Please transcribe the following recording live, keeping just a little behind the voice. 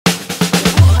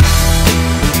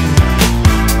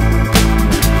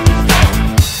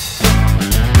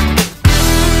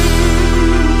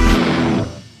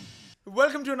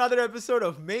to another episode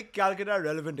of Make Calcutta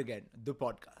Relevant Again, the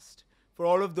podcast. For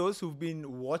all of those who've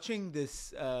been watching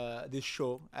this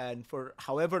show, and for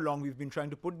however long we've been trying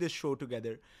to put this show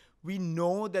together, we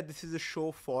know that this is a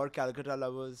show for Calcutta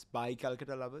lovers, by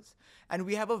Calcutta lovers, and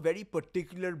we have a very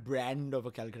particular brand of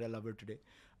a Calcutta lover today.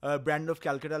 A brand of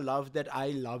Calcutta love that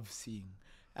I love seeing.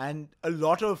 And a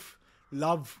lot of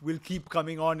love will keep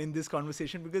coming on in this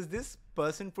conversation because this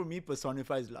person for me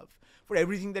personifies love. For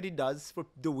everything that he does, for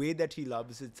the way that he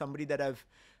loves. It's somebody that I've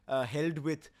held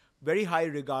with very high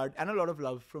regard and a lot of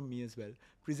love from me as well.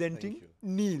 Presenting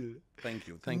Nil. Thank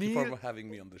you. Thank you for having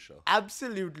me on the show.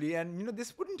 Absolutely. And,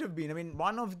 this wouldn't have been,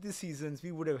 one of the seasons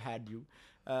we would have had you.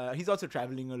 He's also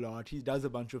traveling a lot. He does a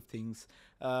bunch of things.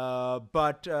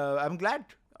 But I'm glad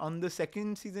on the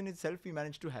second season itself, we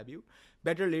managed to have you.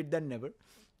 Better late than never.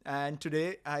 And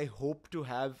today, I hope to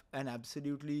have an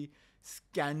absolutely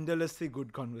scandalously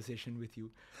good conversation with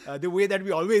you. The way that we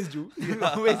always do.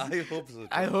 I hope so too.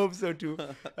 I hope so too.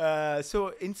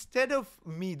 So instead of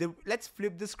me, let's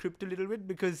flip the script a little bit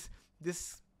because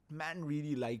this man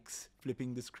really likes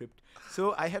flipping the script.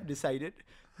 So I have decided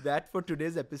that for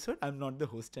today's episode, I'm not the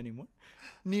host anymore.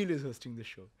 Neil is hosting the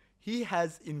show. He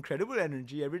has incredible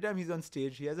energy. Every time he's on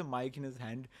stage, he has a mic in his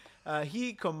hand.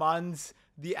 He commands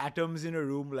the atoms in a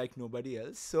room like nobody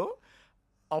else. So,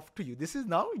 off to you. This is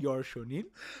now your show, Neil.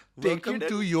 Welcome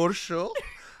to your show.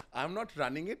 I'm not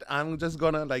running it. I'm just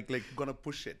gonna gonna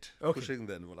push it. Okay. Pushing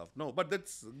the envelope. No, but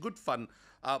that's good fun.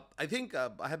 I think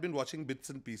I have been watching bits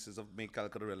and pieces of Make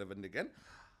Calcutta Relevant Again.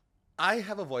 I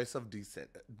have a voice of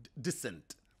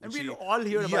dissent. And we all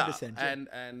hear about dissent.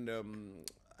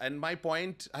 And my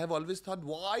point, I have always thought,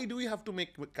 why do we have to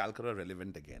make Calcutta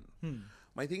relevant again?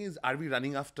 My thing is, are we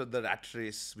running after the rat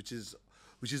race, which is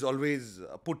always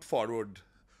put forward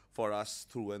for us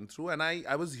through and through? And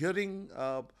I was hearing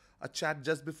a chat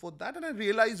just before that, and I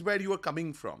realized where you were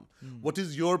coming from. What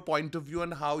is your point of view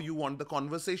and how you want the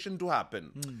conversation to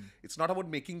happen? It's not about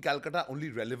making Calcutta only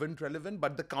relevant,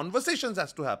 but the conversations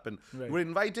has to happen. Right. We're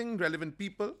inviting relevant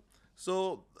people.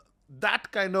 So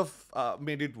that kind of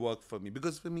made it work for me.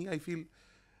 Because for me, I feel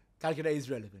Calcutta is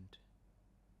relevant.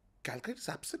 Calcutta is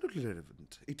absolutely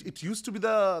relevant. It used to be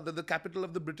the capital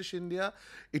of the British India.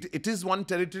 It is one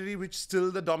territory which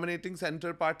still the dominating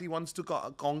center party wants to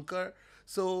conquer.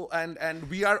 So, and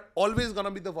we are always going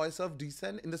to be the voice of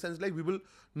dissent in the sense like we will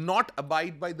not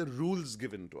abide by the rules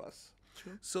given to us.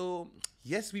 True. So,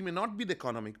 yes, we may not be the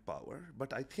economic power,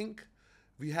 but I think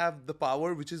we have the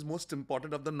power which is most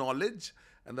important of the knowledge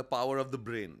and the power of the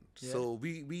brain. Yeah. So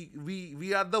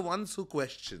we are the ones who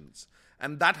questions.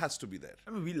 And that has to be there.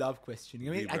 I mean, we love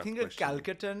questioning. I think a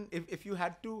Calcuttan, if you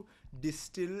had to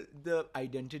distill the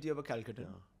identity of a Calcuttan,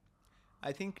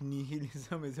 I think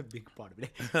nihilism is a big part of it.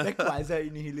 Like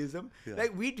quasi-nihilism. Yeah.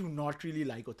 Like we do not really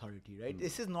like authority, right?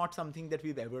 This is not something that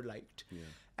we've ever liked. Yeah.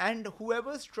 And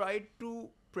whoever's tried to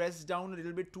press down a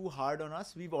little bit too hard on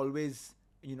us, we've always,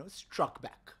 struck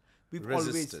back. We've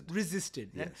always resisted.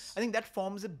 Yes. And I think that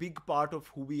forms a big part of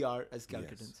who we are as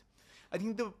Calcuttans. Yes. I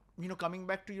think coming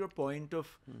back to your point of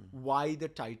why the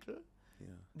title,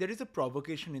 there is a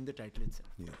provocation in the title itself.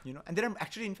 Yeah. And there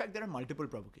are multiple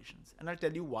provocations. And I'll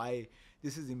tell you why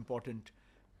this is important.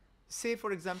 Say,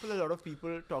 for example, a lot of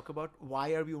people talk about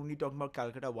why are we only talking about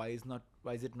Calcutta? Why is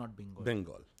it not Bengal?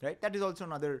 Bengal. Right? That is also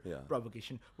another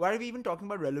provocation. Why are we even talking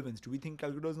about relevance? Do we think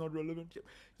Calcutta is not relevant?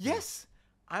 Yes.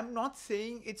 I'm not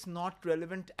saying it's not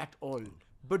relevant at all.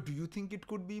 But do you think it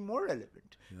could be more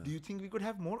relevant? Yeah. Do you think we could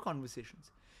have more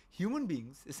conversations? Human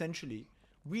beings, essentially,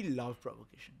 we love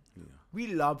provocation. Yeah. We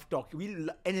love talking.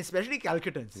 And especially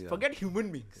Calcuttans. Yeah. Forget human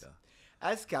beings. Yeah.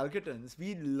 As Calcuttans,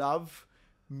 we love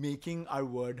making our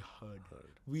word heard.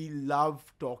 We love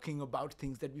talking about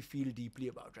things that we feel deeply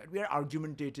about, right? We are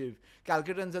argumentative.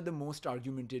 Calcuttans are the most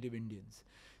argumentative Indians.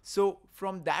 So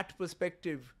from that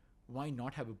perspective, why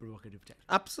not have a provocative title?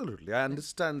 Absolutely. I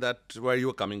understand that where you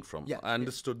were coming from. Yeah, I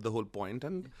understood the whole point.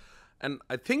 And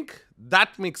I think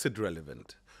that makes it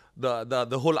relevant.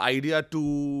 The whole idea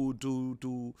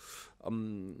to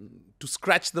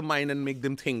scratch the mind and make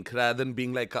them think rather than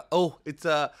being like, it's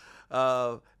a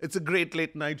great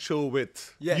late night show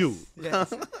with you.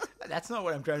 Yes. That's not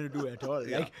what I'm trying to do at all.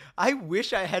 Yeah. Like, I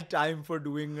wish I had time for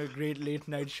doing a great late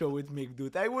night show with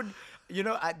Meghdut. I would,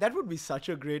 that would be such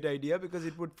a great idea because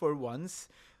it would for once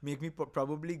make me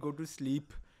probably go to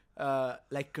sleep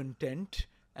content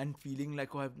and feeling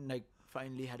like, I've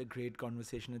finally had a great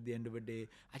conversation at the end of a day.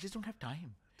 I just don't have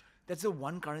time. That's the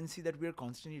one currency that we're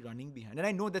constantly running behind. And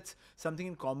I know that's something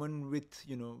in common with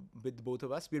both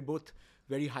of us. We're both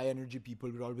very high energy people.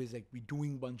 We're always we're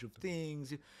doing a bunch of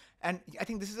things. And I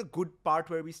think this is a good part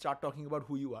where we start talking about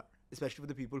who you are. especially for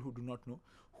the people who do not know,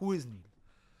 who is Nil?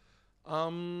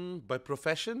 By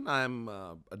profession, I'm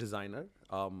a designer.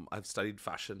 I've studied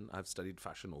fashion. I've studied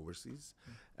fashion overseas.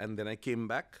 And then I came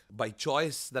back by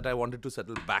choice that I wanted to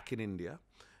settle back in India.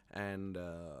 And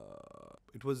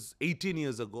it was 18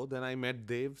 years ago. Then I met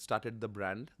Dev, started the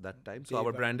brand that time. So Dev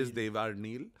our R brand is Nil. Dev R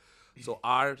Nil. So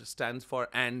R stands for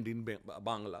and in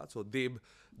Bangla. So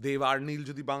Dev R Nil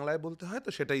যদি বাংলায় বলতে হয় তো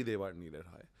সেটাই Dev R Nil এর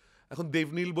হয় এখন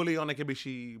দেবনীল বলেই অনেকে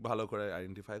বেশি ভালো করে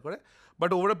আইডেন্টিফাই করে but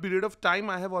over a period of time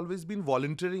I have always been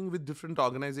volunteering with different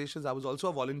organisations I was also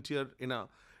a volunteer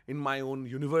in my own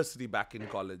university back in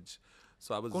college. So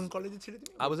I was কোন কলেজে ছিলে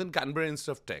তুমি? I was in Canberra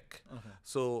Institute of Tech.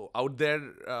 So out there,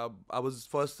 I was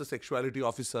first the sexuality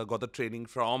officer, got the training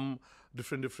from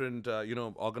different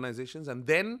organizations. And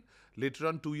then later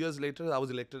on, 2 years later, I was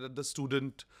elected as the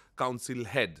student council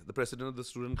head, the president of the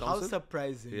student How council.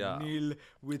 surprising. Yeah. Neil,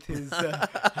 with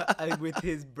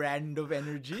his brand of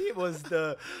energy, was the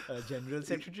general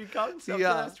secretary council of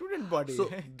the student body. So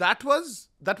that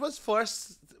was first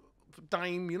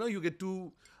time, you get to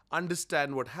understand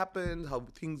what happens, how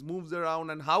things moves around,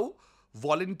 and how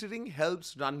volunteering helps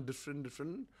run different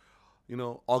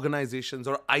organizations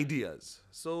or ideas.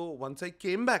 So once I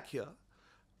came back here,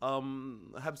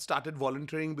 I have started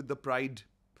volunteering with the Pride,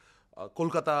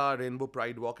 Kolkata Rainbow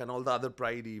Pride Walk, and all the other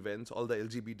Pride events, all the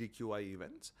LGBTQI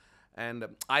events. And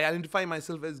I identify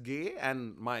myself as gay, and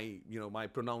my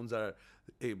pronouns are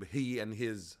he and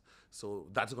his. So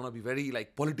that's going to be very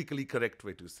politically correct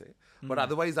way to say. But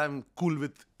otherwise, I'm cool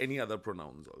with any other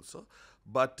pronouns also.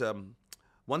 But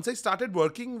once I started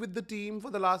working with the team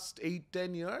for the last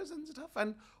 8-10 years and stuff, and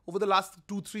over the last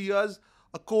 2-3 years,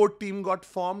 a core team got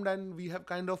formed, and we have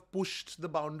kind of pushed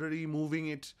the boundary, moving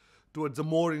it towards a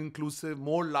more inclusive,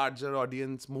 more larger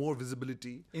audience, more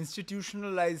visibility.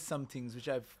 Institutionalize some things, which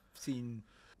I've seen.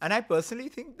 And I personally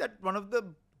think that one of the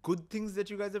good things that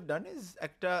you guys have done is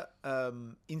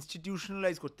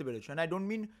institutionalize korte perecho. And I don't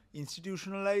mean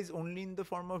institutionalize only in the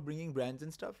form of bringing brands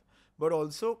and stuff, but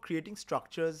also creating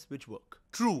structures which work.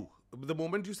 True. The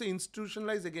moment you say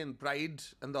institutionalize, again, pride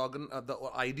and the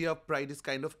idea of pride is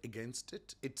kind of against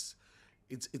it. It's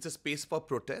a space for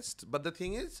protest. But the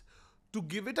thing is, to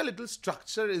give it a little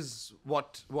structure is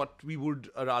what we would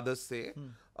rather say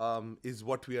is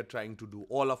what we are trying to do,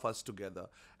 all of us together.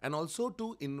 And also to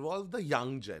involve the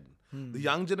young gen. The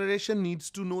young generation needs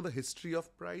to know the history of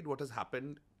Pride, what has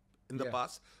happened in the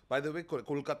past. By the way,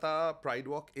 Kolkata Pride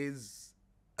Walk is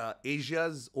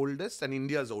Asia's oldest and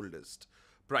India's oldest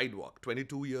Pride Walk.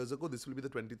 22 years ago, this will be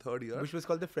the 23rd year. Which was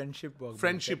called the Friendship Walk.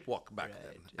 Friendship Walk back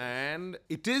then. And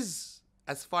it is,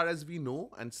 as far as we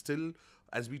know, and still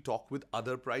as we talk with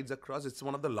other prides across, it's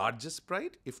one of the largest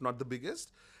pride, if not the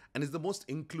biggest, and is the most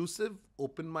inclusive,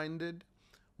 open-minded,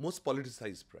 most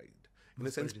politicized pride. In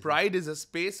a sense, pride is a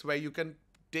space where you can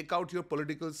take out your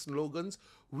political slogans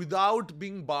without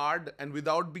being barred and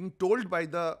without being told by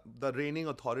the reigning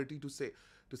authority to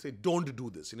say don't do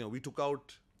this. We took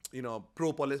out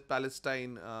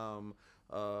pro-Palestine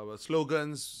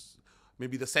slogans,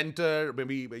 maybe the center,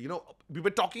 maybe we were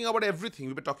talking about everything.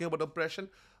 We were talking about oppression,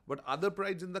 but other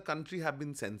prides in the country have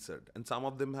been censored, and some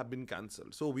of them have been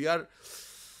cancelled. So we are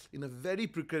in a very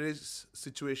precarious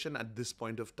situation at this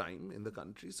point of time in the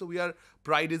country. So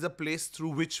pride is a place through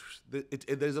which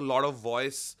there's a lot of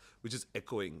voice which is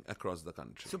echoing across the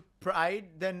country. So pride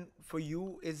then for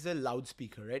you is a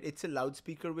loudspeaker, right? It's a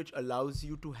loudspeaker which allows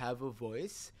you to have a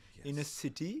voice in a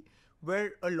city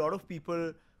where a lot of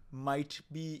people might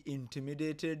be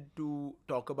intimidated to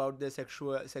talk about their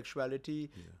sexuality,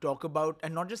 talk about,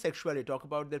 and not just sexuality, talk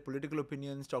about their political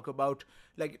opinions, talk about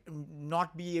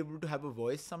not be able to have a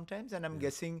voice sometimes. And I'm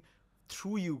guessing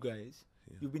through you guys,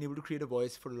 you've been able to create a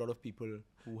voice for a lot of people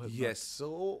who have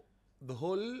So the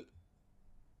whole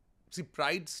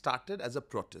Pride started as a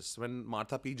protest when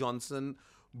Martha P. Johnson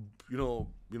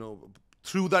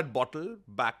threw that bottle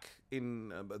back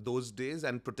in those days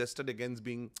and protested against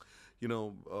being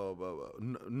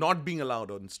not being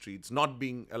allowed on streets, not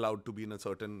being allowed to be in a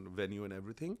certain venue and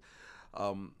everything.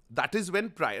 That is when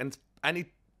pride, and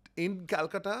it in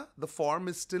Calcutta, the form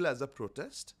is still as a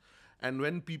protest. And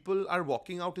when people are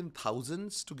walking out in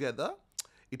thousands together,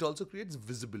 it also creates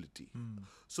visibility.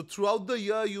 So throughout the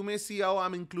year, you may see how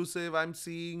I'm inclusive, I'm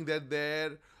seeing they're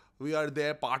there, we are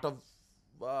there, part of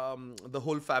the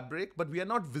whole fabric, but we are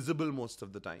not visible most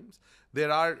of the times.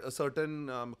 There are a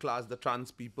certain class, the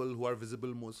trans people, who are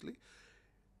visible mostly.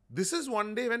 This is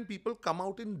one day when people come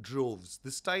out in droves.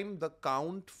 This time the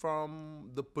count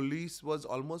from the police was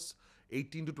almost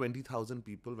 18 to 20,000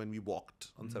 people when we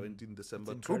walked on 17th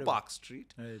December through incredible. Park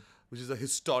Street, Right. which is a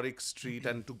historic street.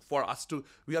 And for us to,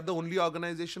 we are the only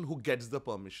organization who gets the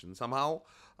permission. Somehow,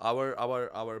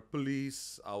 our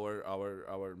police,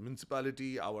 our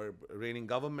municipality, our reigning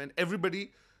government,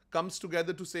 everybody comes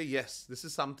together to say, yes, this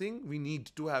is something we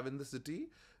need to have in the city.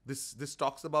 This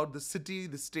talks about the city,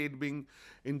 the state being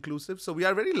inclusive. So we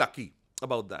are very lucky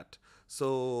about that.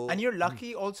 So And you're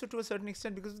lucky also to a certain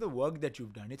extent because of the work that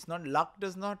you've done. It's not, luck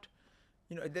does not,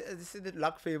 they say that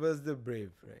luck favors the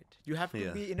brave, right? You have to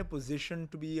Yeah. be in a position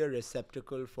to be a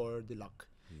receptacle for the luck.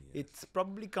 It's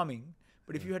probably coming,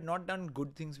 but if you had not done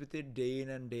good things with it day in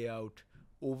and day out,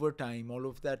 over time, all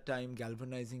of that time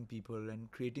galvanizing people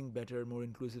and creating better, more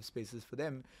inclusive spaces for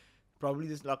them, probably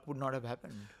this luck would not have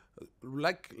happened.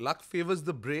 like luck favors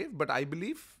the brave, but I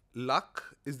believe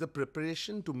luck is the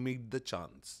preparation to meet the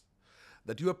chance.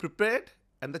 That you are prepared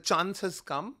and the chance has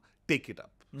come, take it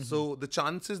up. So the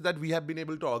chances that we have been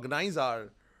able to organize all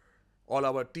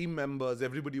our team members,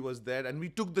 everybody was there, and we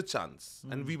took the chance,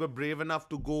 and we were brave enough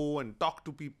to go and talk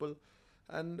to people,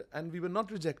 and we were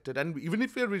not rejected. And even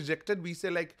if we are rejected, we say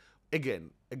like,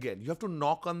 again, you have to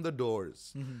knock on the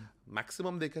doors.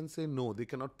 Maximum they can say no, they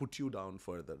cannot put you down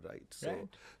further, right? Right.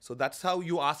 So that's how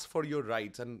you ask for your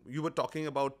rights. And you were talking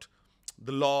about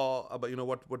the law,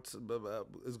 about what's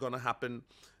is going to happen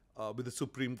with the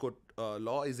Supreme Court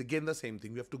law is again the same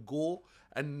thing. We have to go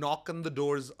and knock on the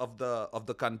doors of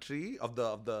the country, of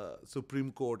the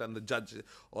Supreme Court and the judge,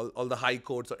 all the high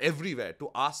courts or everywhere to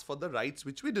ask for the rights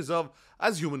which we deserve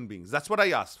as human beings. That's what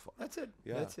I asked for. That's it.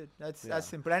 Yeah. That's it. That's Yeah. as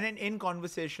simple. And in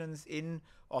conversations, in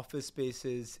office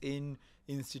spaces, in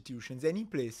institutions, any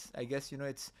place, I guess,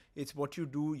 it's what you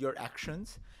do, your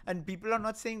actions. And people are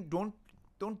not saying don't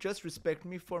just respect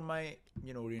me for my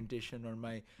orientation or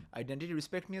my identity.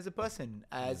 Respect me as a person,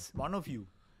 as one of you.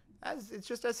 As it's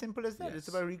just as simple as that. Yes. It's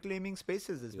about reclaiming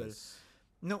spaces as well. Yes.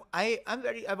 No,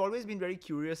 I've always been very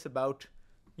curious about,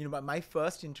 my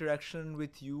first interaction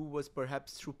with you was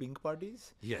perhaps through pink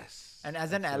parties. Yes. And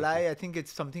as an ally, I think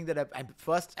it's something that I'm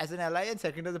first as an ally and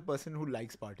second as a person who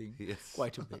likes partying Yes.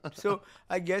 quite a bit. So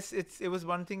I guess it was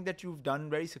one thing that you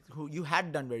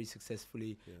had done very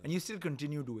successfully, and you still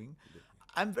continue doing.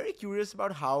 I'm very curious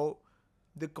about how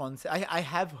the concept. I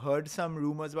have heard some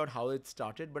rumors about how it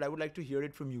started, but I would like to hear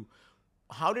it from you.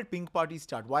 How did pink parties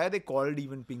start? Why are they called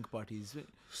even pink parties?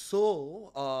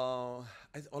 So,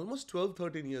 almost 12,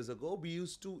 13 years ago, we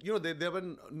used to, there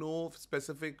were no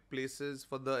specific places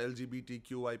for the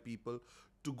LGBTQI people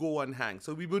to go and hang.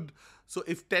 So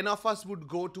if 10 of us would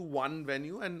go to one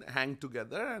venue and hang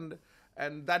together,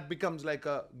 and that becomes like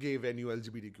a gay venue,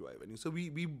 LGBTQI venue. So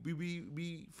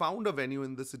we found a venue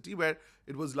in the city where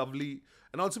it was lovely,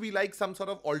 and also we like some sort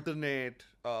of alternate,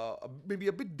 maybe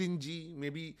a bit dingy,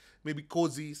 maybe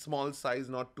cozy, small size,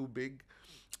 not too big.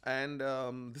 And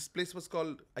this place was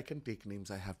called, I can take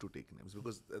names, I have to take names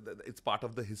because it's part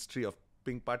of the history of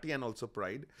Pink Party and also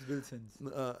Pride. Wilson's.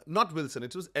 Not Wilson,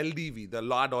 it was LDV, the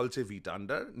La Dolce Vita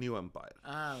under New Empire.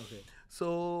 Okay.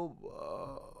 So,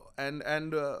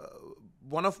 and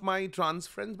one of my trans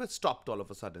friends were stopped all of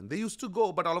a sudden. They used to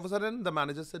go, but all of a sudden the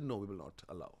manager said, no, we will not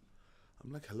allow.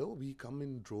 I'm like, hello, we come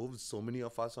in droves, so many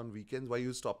of us on weekends, why are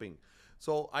you stopping?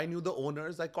 So I knew the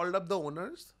owners, I called up the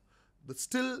owners, but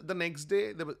still the next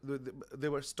day they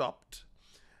were stopped.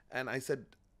 And I said,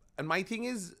 and my thing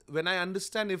is, when I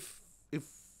understand if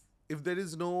there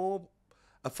is no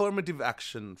affirmative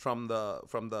action from the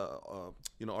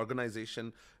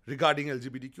organization regarding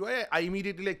LGBTQ, I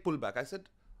immediately pull back. I said,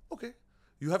 okay,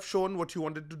 you have shown what you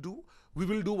wanted to do. We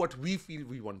will do what we feel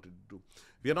we wanted to do.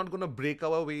 We are not going to break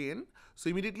our way in. So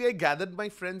immediately I gathered my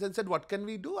friends and said, what can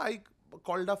we do? I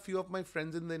called a few of my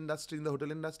friends in the industry, in the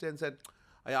hotel industry, and said,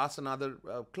 I asked another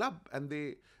club, and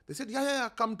they said, yeah,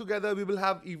 come together. We will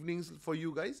have evenings for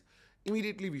you guys.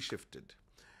 Immediately we shifted.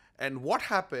 And what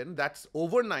happened, that's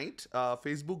overnight,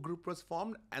 Facebook group was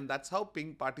formed, and that's how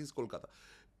Pink Parties Kolkata.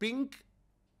 Pink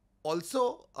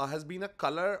also has been a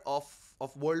color of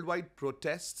worldwide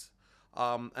protests,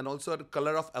 and also a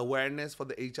color of awareness for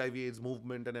the HIV/AIDS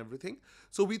movement and everything.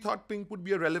 So we thought pink would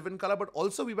be a relevant color, but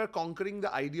also we were conquering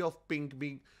the idea of pink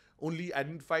being only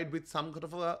identified with some kind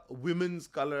of a women's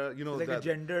color, like a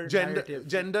gender narrative.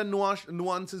 Gender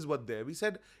nuances were there. We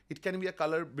said it can be a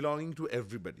color belonging to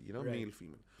everybody, Right. male,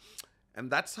 female. And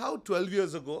that's how 12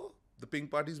 years ago the pink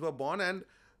parties were born. And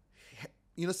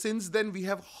since then we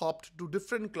have hopped to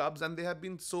different clubs, and they have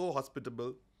been so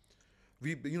hospitable.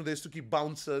 They used to keep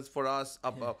bouncers for us,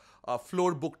 a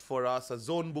floor booked for us, a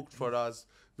zone booked for us.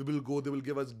 We will go, they will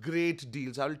give us great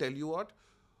deals. I will tell you what,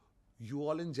 you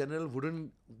all in general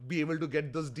wouldn't be able to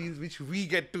get those deals which we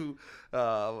get to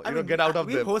get out of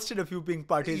we've them. hosted a few pink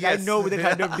parties. Yes. I know the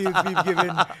kind of deals we've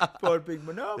given for pink.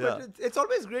 But no, but Yeah. it's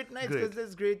always great nights because Great.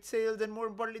 there's great sales and more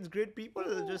importantly, it's great people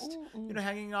just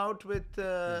hanging out with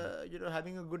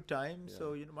having a good time.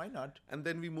 So why not? And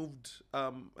then we moved,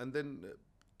 and then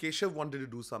Keshav wanted to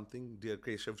do something, dear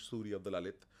Keshav Suri of the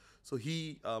Lalit. So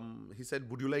he said,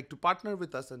 would you like to partner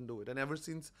with us and do it? And ever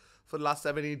since, for the last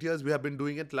 7-8 years, we have been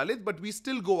doing it Lalit, but we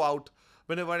still go out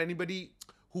whenever anybody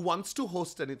who wants to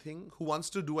host anything, who wants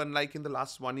to do, and like in the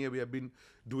last 1 year, we have been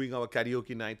doing our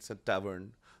karaoke nights at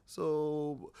Tavern.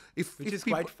 So Which is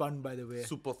quite fun, by the way.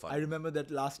 Super fun. I remember that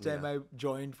last time Yeah. I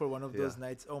joined for one of those Yeah.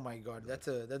 nights. Oh my God,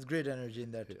 that's great energy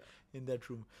in that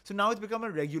room. So now it's become a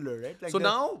regular, right? Like So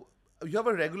now you have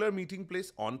a regular meeting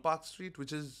place on Park Street,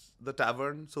 which is the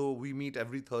Tavern. So we meet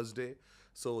every Thursday.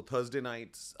 So Thursday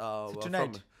nights.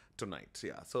 tonight? Tonight,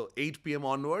 yeah. So 8 p.m.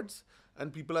 onwards.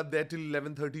 And people are there till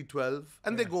 11:30, 12.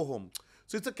 And they go home.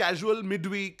 So it's a casual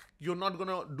midweek. You're not going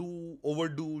to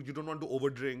overdo. You don't want to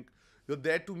overdrink. You're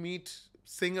there to meet,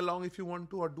 sing along if you want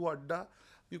to, or do adda.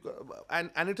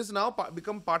 And it has now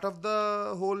become part of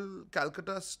the whole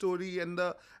Calcutta story and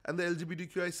the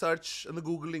LGBTQI search and the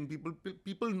Googling.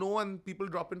 People know, and people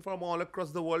drop in from all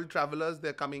across the world. Travelers,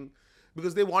 they're coming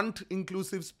because they want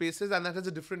inclusive spaces, and that has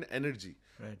a different energy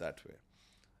that way.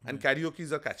 And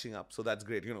karaoke's are catching up, so that's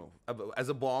great. As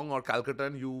a Bong or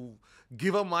Calcuttan, you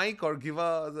give a mic or give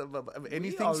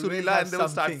anything Surila, and they will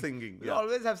start singing. We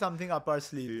always have something up our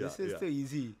sleeve. Yeah, This is yeah. the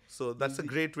easy. So that's a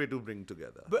great way to bring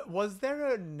together. But was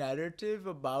there a narrative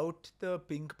about the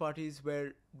pink parties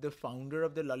where the founder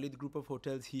of the Lalit group of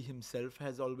hotels, he himself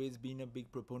has always been a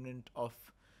big proponent of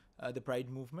the Pride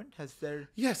movement? Has there?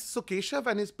 Yes. So Keshav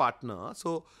and his partner.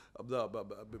 So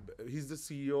he's the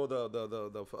CEO,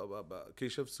 the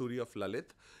Keshav Suri of Lalit.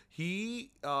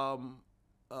 He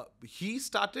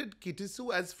started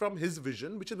Kitisu as from his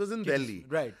vision, which was in Delhi.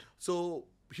 Right. So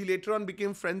he later on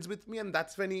became friends with me, and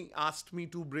that's when he asked me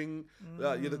to bring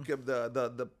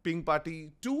the pink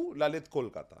party to Lalit,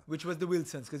 Kolkata. Which was the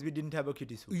Wilsons, because we didn't have a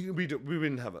Kitisu. We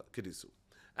didn't have a Kitisu.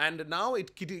 And now the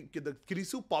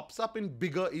Kitisu pops up in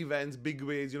bigger events, big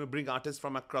ways, bring artists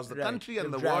from across the country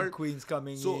and the drag world. queens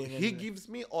coming So in. he gives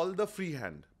me all the free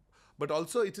hand. But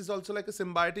also it is also like a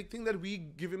symbiotic thing that we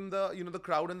give him the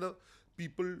crowd and the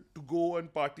people to go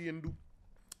and party and do.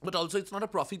 But also it's not a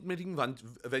profit-making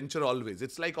venture always.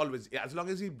 It's like always, as long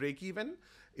as we break even,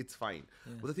 it's fine.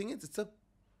 But the thing is, it's a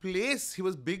place. He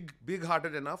was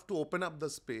big-hearted enough to open up the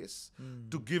space,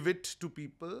 to give it to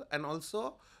people, and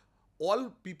also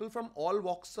all people from all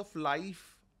walks of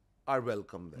life are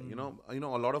welcome there. A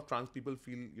lot of trans people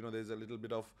feel, there's a little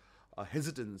bit of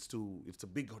hesitance to, it's a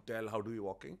big hotel, how do you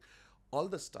walk in? All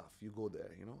the stuff, you go there,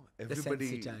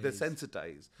 everybody, they're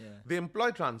sensitized. Yeah. They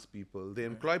employ trans people, they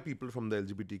employ people from the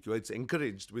LGBTQ. It's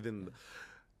encouraged within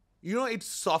it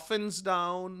softens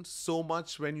down so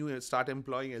much when you start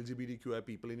employing LGBTQI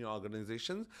people in your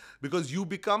organizations, because you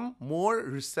become more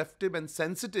receptive and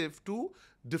sensitive to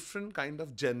different kind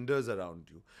of genders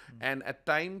around you. And at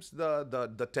times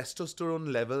the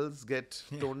testosterone levels get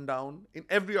toned down in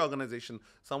every organization.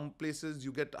 Some places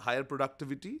you get higher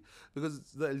productivity because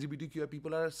the LGBTQI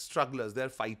people are strugglers, they're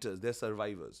fighters, they're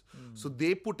survivors. So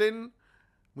they put in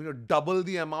double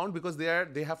the amount because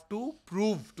they have to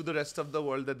prove to the rest of the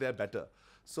world that they're better.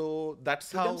 So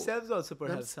that's how themselves also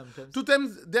perhaps sometimes. To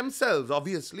themselves,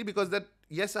 obviously, because that,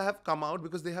 yes, I have come out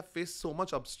because they have faced so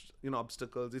much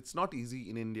obstacles. It's not easy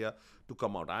in India to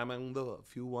come out. I'm among the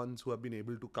few ones who have been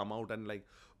able to come out and like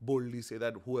boldly say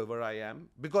that whoever I am,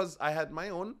 because I had my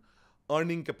own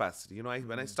earning capacity.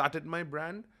 When I started my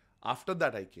brand, after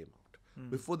that I came out.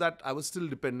 Before that, I was still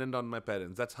dependent on my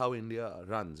parents. That's how India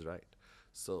runs, right?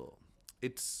 So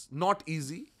it's not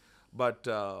easy, but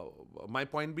my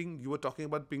point being, you were talking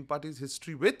about Pink Party's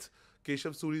history with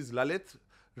Keshav Suri's Lalit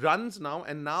runs now,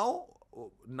 and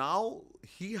now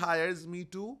he hires me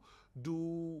to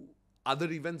do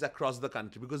other events across the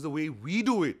country, because the way we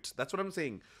do it, that's what I'm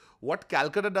saying. What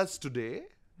Calcutta does today,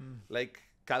 like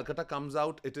Calcutta comes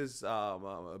out, it is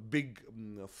a big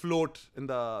float in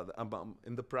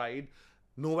the Pride.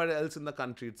 Nowhere else in the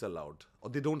country it's allowed, or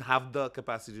they don't have the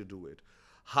capacity to do it.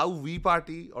 How we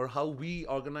party or how we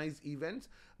organize events,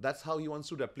 that's how he wants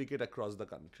to replicate across the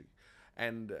country.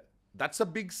 And that's a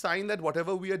big sign that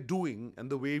whatever we are doing and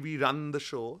the way we run the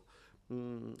show,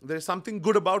 there's something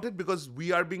good about it, because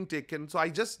we are being taken. So I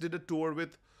just did a tour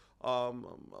with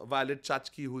Violet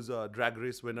Chachki, who's a drag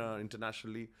race winner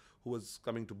internationally, who was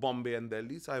coming to Bombay and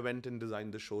Delhi. So I went and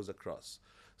designed the shows across.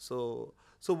 So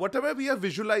whatever we are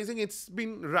visualizing, it's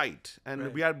been right,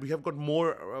 and we have got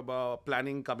more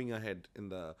planning coming ahead in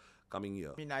the coming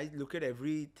year. I mean, I look at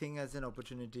everything as an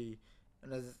opportunity,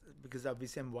 and because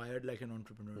obviously I'm wired like an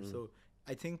entrepreneur. So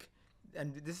I think,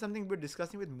 and this is something we're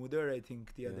discussing with Mudar, I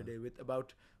think, the other day,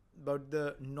 about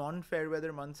the non-fair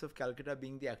weather months of Calcutta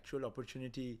being the actual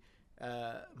opportunity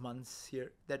months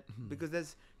here. That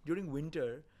because during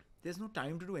winter, there's no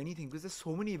time to do anything because there's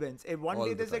so many events. One All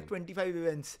day the there's like time. 25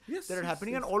 events that are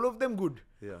happening, and yes. all of them good.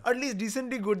 Yeah. At least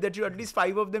decently good, that you at least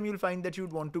 5 of them you'll find that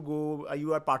you'd want to go.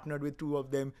 You are partnered with 2 of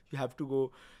them. You have to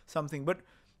go something. But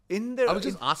I will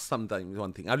just ask sometimes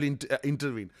one thing. I will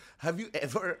intervene. Have you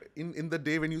ever, in the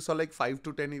day when you saw like 5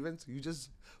 to 10 events, you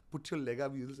just put your leg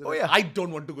up, you say, I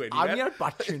don't want to go anywhere.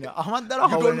 You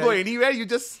don't go anywhere, you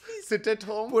just sit at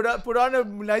home. Put on a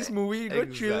nice movie, go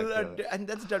chill, Exactly. and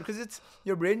that's done. Because it's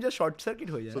your brain just short circuit.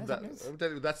 So I'm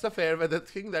telling you, that's the fair weather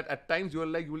thing, that at times you are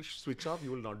like, you will switch off,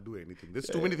 you will not do anything. There's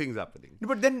too many things happening.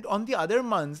 But then on the other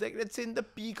months, like let's say in the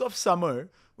peak of summer,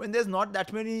 when there's not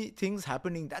that many things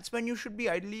happening, that's when you should be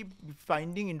ideally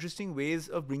finding interesting ways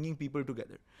of bringing people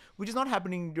together, which is not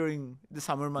happening during the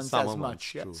summer months as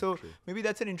much. Yeah? True, So true. maybe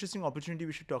that's an interesting opportunity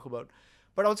we should talk about.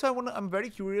 But also I'm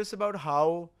very curious about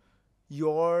how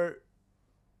your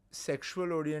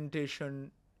sexual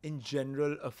orientation in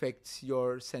general affects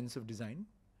your sense of design.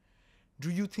 Do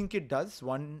you think it does?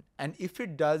 One, and if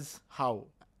it does, how?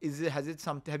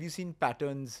 Have you seen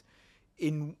patterns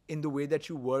in the way that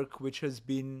you work, which has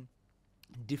been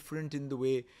different in the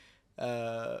way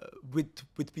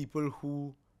with people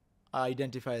who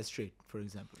identify as straight, for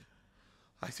example?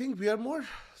 I think we are more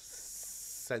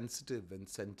sensitive and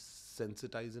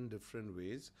sensitized in different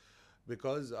ways,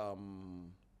 because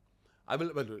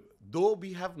though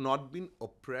we have not been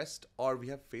oppressed or we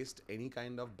have faced any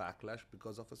kind of backlash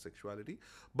because of our sexuality,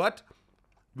 but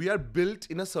we are built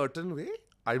in a certain way.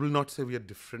 I will not say we are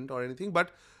different or anything,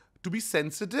 but to be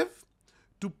sensitive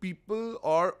to people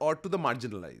or to the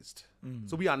marginalized.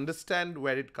 So we understand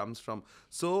where it comes from.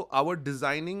 So our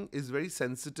designing is very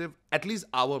sensitive, at least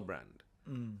our brand.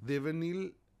 Dev R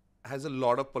Nil has a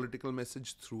lot of political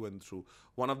message through and through.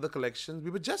 One of the collections,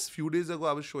 we were just few days ago,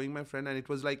 I was showing my friend, and it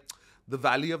was like the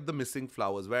Valley of the Missing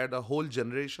Flowers, where the whole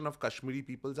generation of Kashmiri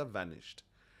peoples have vanished.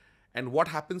 And what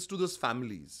happens to those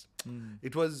families?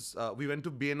 It was, we went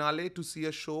to Biennale to see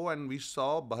a show, and we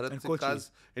saw Bharat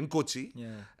Sikka's in Kochi.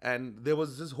 Yeah. And there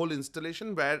was this whole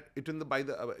installation where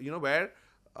where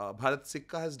Bharat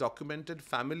Sikka has documented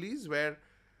families where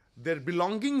their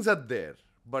belongings are there,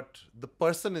 but the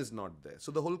person is not there.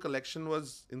 So the whole collection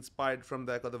was inspired from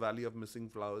that, or the Valley of Missing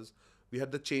Flowers. We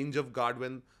had the change of guard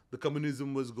when the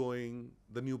communism was going,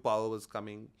 the new power was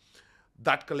coming.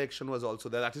 That collection was also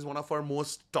there. That is one of our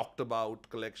most talked about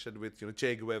collection, with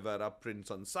Che Guevara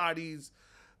prints on saris.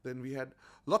 Then we had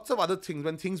lots of other things,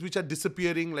 when things which are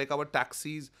disappearing, like our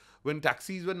taxis. When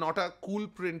taxis were not a cool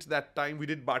print that time, we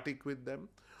did batik with them.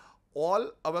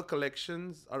 All our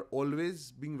collections are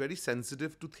always being very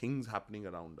sensitive to things happening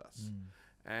around us.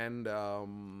 And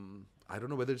I don't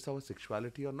know whether it's our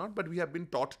sexuality or not, but we have been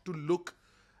taught to look.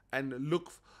 And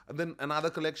then another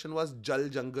collection was Jal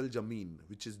Jungle Jameen,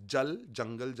 which is Jal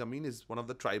Jungle Jameen is one of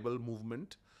the tribal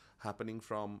movement happening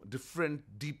from different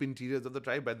deep interiors of the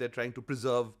tribe, where they're trying to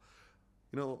preserve,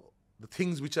 the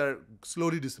things which are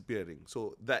slowly disappearing.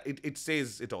 So that it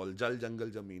says it all, Jal Jungle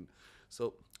Jameen.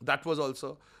 So that was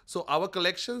also. So our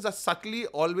collections are subtly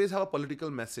always have a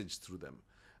political message through them.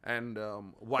 And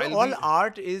while all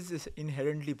art is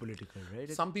inherently political,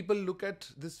 right? Some people look at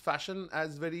this fashion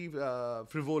as very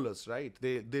frivolous, right?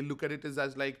 They look at it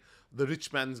as like the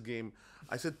rich man's game.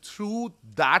 I said through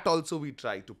that also we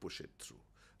try to push it through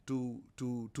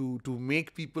to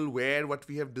make people wear what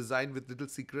we have designed with little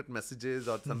secret messages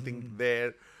or something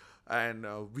there. And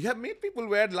we have made people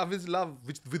wear love is love,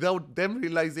 which without them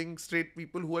realizing, straight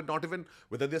people who are not even,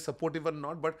 whether they're supportive or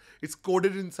not, but it's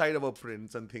coded inside our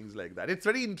prints and things like that. It's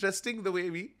very interesting the way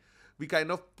we kind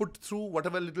of put through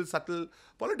whatever little subtle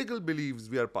political beliefs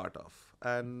we are part of.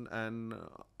 And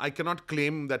I cannot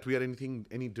claim that we are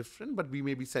any different, but we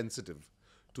may be sensitive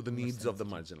to the needs of the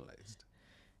marginalized.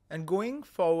 And going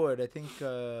forward, I think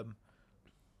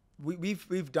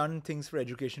we've done things for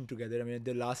education together. I mean,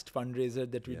 the last fundraiser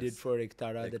that we did for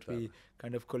Ektara, that we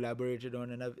kind of collaborated on,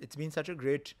 and it's been such a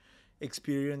great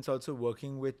experience also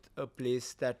working with a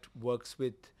place that works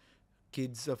with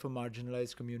kids of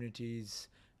marginalized communities,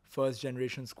 first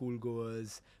generation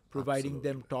schoolgoers, providing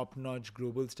them top-notch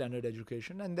global standard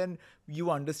education. And then you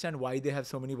understand why they have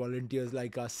so many volunteers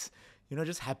like us,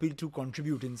 just happy to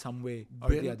contribute in some way or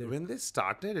the other. When they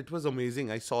started, it was amazing.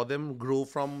 I saw them grow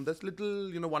from this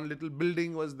little, one little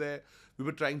building was there. We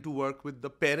were trying to work with the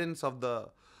parents of the,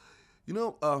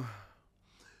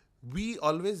 we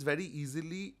always very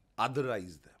easily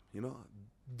otherize them,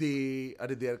 they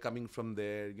are coming from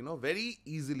there, very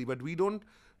easily, but we don't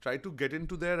try to get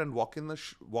into there and walk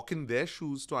in their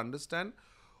shoes to understand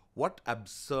what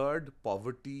absurd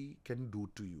poverty can do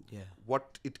to you. Yeah.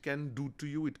 What it can do to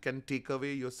you, it can take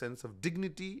away your sense of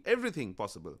dignity, everything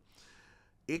possible.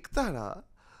 Ektara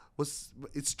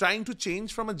it's trying to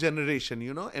change from a generation,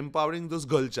 empowering those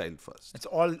girl child first. It's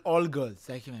all girls,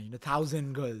 like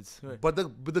 1,000 girls. Right. But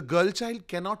the girl child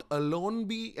cannot alone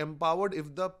be empowered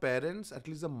if the parents, at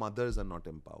least the mothers, are not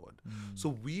empowered. So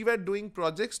we were doing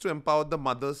projects to empower the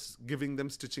mothers, giving them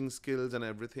stitching skills and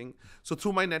everything. So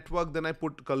through my network, then I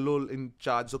put Kallol in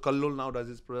charge. So Kallol now does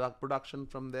his production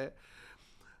from there.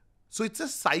 So it's a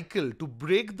cycle. To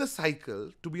break the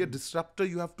cycle, to be a disruptor,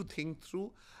 you have to think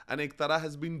through. And Ektara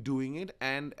has been doing it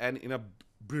and in a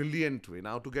brilliant way.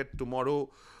 Now to get Tomorrowland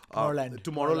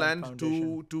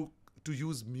to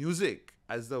use music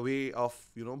as the way of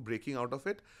breaking out of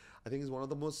it, I think is one of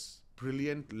the most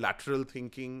brilliant lateral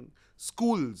thinking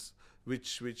schools,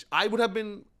 which I would have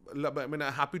been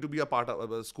happy to be a part of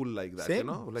a school like that. Same.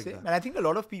 That. And I think a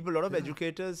lot of people,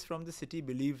 educators from the city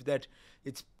believe that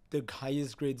it's the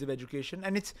highest grades of education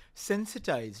and it's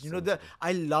sensitized.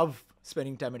 I love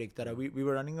spending time at Ektara. We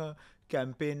were running a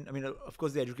campaign. Of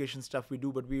course, the education stuff we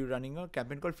do, but we were running a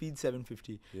campaign called Feed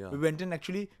 750. Yeah. We went and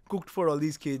actually cooked for all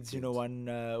these kids, one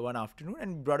afternoon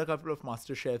and brought a couple of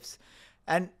master chefs.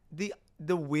 And the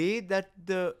way that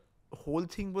the whole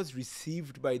thing was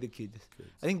received by the kids.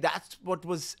 I think that's what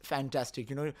was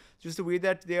fantastic. Just the way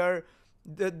that they are,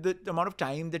 the amount of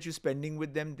time that you're spending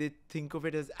with them, they think of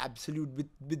it as absolute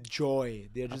with joy.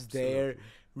 They're just there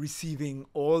receiving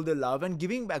all the love and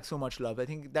giving back so much love. I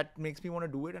think that makes me want to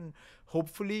do it. And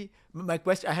hopefully, I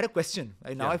had a question.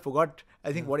 I forgot,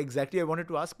 I think, what exactly I wanted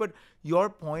to ask. But your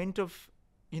point of,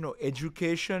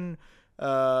 education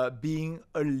being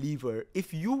a lever,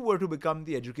 if you were to become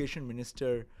the education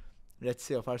minister, let's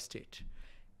say, of our state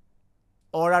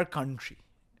or our country,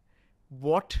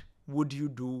 what would you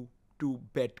do to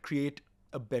create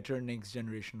a better next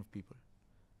generation of people?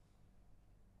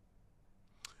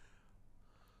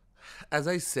 As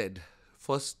I said,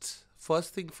 first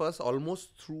thing first,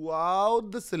 almost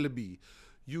throughout the syllabi,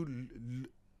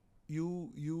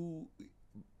 you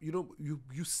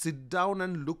sit down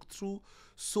and look through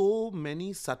so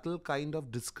many subtle kind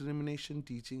of discrimination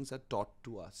teachings are taught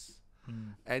to us.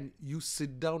 And you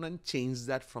sit down and change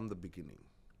that from the beginning.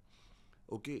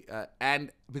 Okay,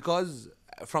 and because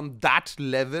from that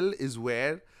level is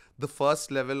where the first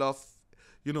level of,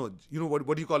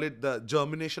 what do you call it? The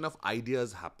germination of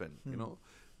ideas happen.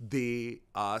 They,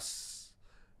 us,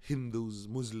 Hindus,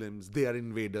 Muslims, they are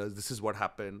invaders. This is what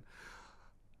happened.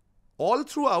 All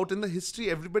throughout in the history,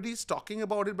 everybody is talking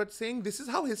about it, but saying this is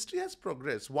how history has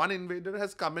progressed. One invader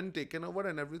has come and taken over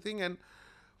and everything.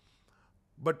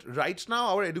 But right now,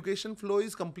 our education flow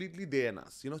is completely they and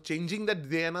us. Changing that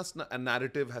they and us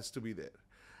narrative has to be there.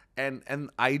 And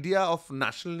an idea of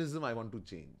nationalism I want to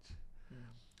change.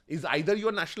 Is either you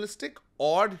are nationalistic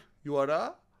or you are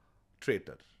a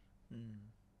traitor.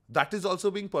 That is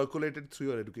also being percolated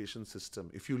through your education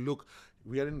system. If you look,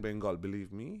 we are in Bengal,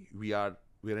 believe me. We are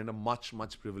in a much,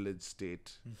 much privileged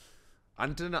state.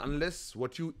 Until and unless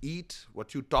what you eat,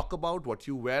 what you talk about, what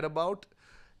you wear about,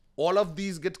 all of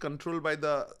these get controlled by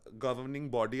the governing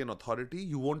body and authority,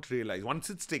 you won't realize. Once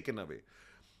it's taken away.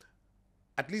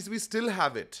 At least we still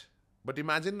have it. But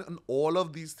imagine all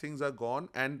of these things are gone,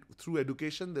 and through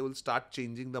education, they will start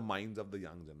changing the minds of the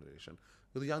young generation.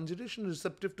 So the young generation is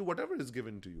receptive to whatever is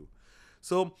given to you.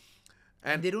 So,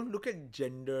 and they don't look at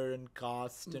gender and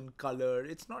caste and color.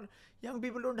 It's not, young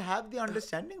people don't have the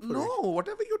understanding for it. No,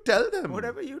 whatever you tell them.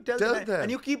 Whatever you tell them.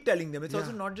 And you keep telling them. It's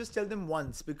also not just tell them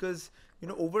once, because,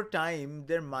 over time,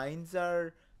 their minds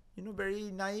are,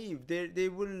 very naive. They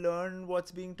will learn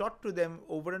what's being taught to them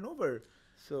over and over.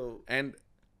 So, and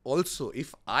also,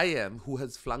 if I am who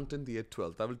has flunked in the year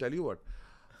 12th, I will tell you what.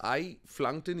 I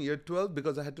flunked in year 12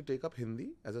 because I had to take up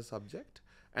Hindi as a subject.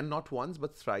 And not once,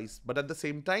 but thrice. But at the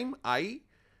same time, I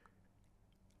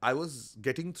was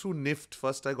getting through NIFT.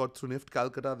 First, I got through NIFT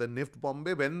Calcutta, then NIFT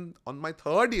Bombay. When on my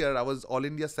third year, I was All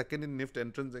India second in NIFT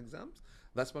entrance exams.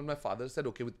 That's when my father said,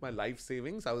 okay, with my life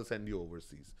savings, I will send you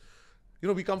overseas.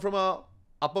 We come from a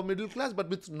upper middle class, but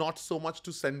with not so much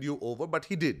to send you over. But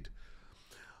he did.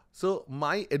 So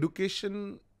my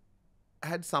education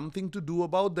had something to do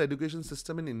about the education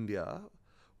system in India,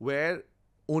 where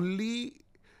only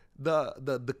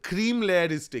the cream layer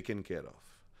is taken care of.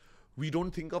 We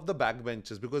don't think of the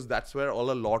backbenches because that's where a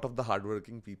lot of the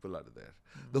hardworking people are there.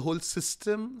 The whole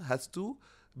system has to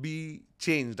be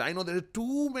changed. I know there are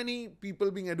too many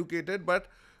people being educated, but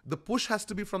the push has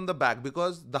to be from the back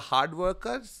because the hard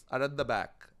workers are at the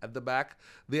back. At the back,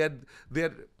 they're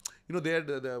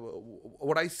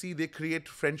what I see, they create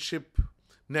friendship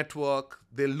network.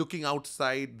 They're looking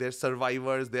outside. They're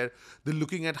survivors. They're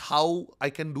looking at how I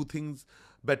can do things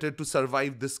better to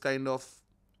survive this kind of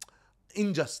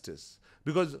injustice,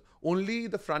 because only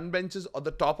the front benches or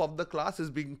the top of the class is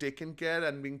being taken care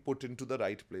and being put into the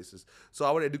right places. So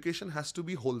our education has to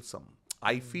be wholesome.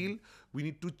 I feel we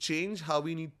need to change how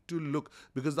we need to look,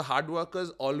 because the hard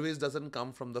workers always doesn't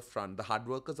come from the front. The hard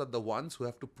workers are the ones who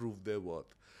have to prove their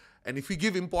worth. And if you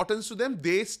give importance to them,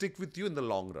 they stick with you in the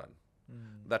long run.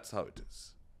 That's how it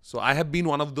is. So I have been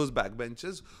one of those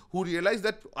backbenchers who realized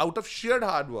that out of sheer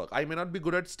hard work, I may not be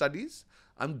good at studies,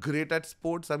 I'm great at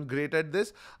sports, I'm great at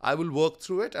this, I will work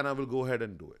through it and I will go ahead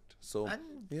and do it. So,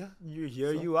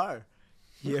 you are.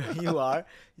 Here you are.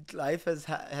 Life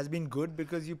has been good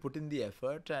because you put in the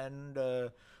effort, and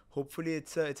hopefully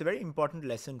it's a very important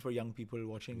lesson for young people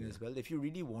watching as well. If you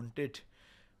really want it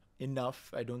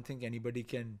enough, I don't think anybody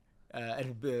can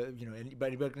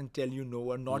anybody can tell you no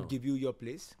or not give you your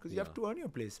place, because you have to earn your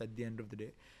place at the end of the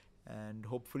day. And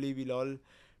hopefully we'll all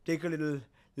take a little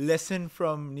lesson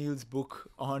from Neil's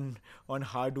book on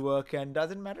hard work. And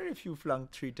doesn't matter if you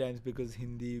flunked 3 times because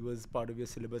Hindi was part of your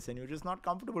syllabus and you're just not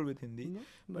comfortable with Hindi,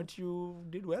 but you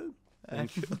did well.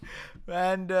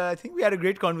 And I think we had a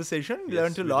great conversation. We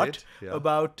learned a lot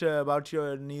about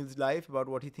your Neil's life, about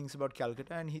what he thinks about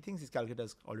Calcutta, and he thinks his Calcutta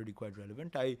is already quite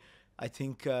relevant. I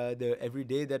think every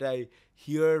day that I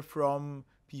hear from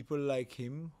people like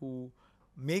him who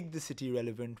make the city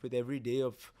relevant with every day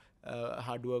of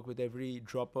hard work, with every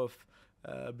drop of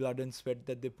blood and sweat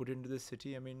that they put into the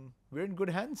city, I mean, we're in good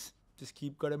hands. Just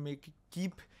keep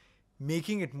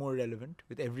making it more relevant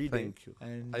with every day. Thank you.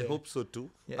 And I hope so too.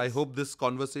 Yes. I hope this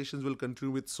conversations will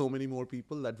continue with so many more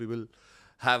people, that we will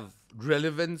have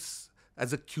relevance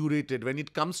as a curated. When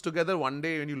it comes together one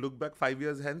day, when you look back 5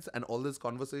 years hence, and all this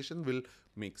conversation will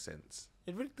make sense.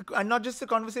 It will, and not just the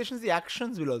conversations, the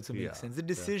actions will also make sense. The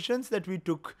decisions that we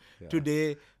took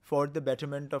today for the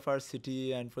betterment of our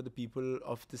city and for the people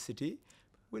of the city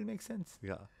will make sense.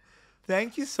 Yeah.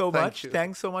 Thank you so much.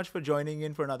 Thanks so much for joining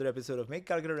in for another episode of Make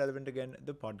Calcutta Relevant Again,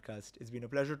 the podcast. It's been a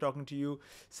pleasure talking to you.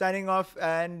 Signing off,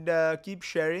 and keep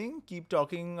sharing, keep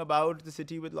talking about the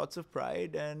city with lots of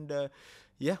pride, and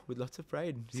with lots of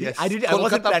pride. See, yes. I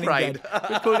wasn't planning pride. that.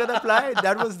 With Kolkata Pride,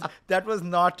 that was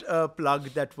not a plug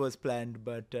that was planned,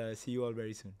 but see you all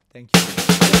very soon. Thank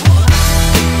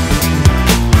you.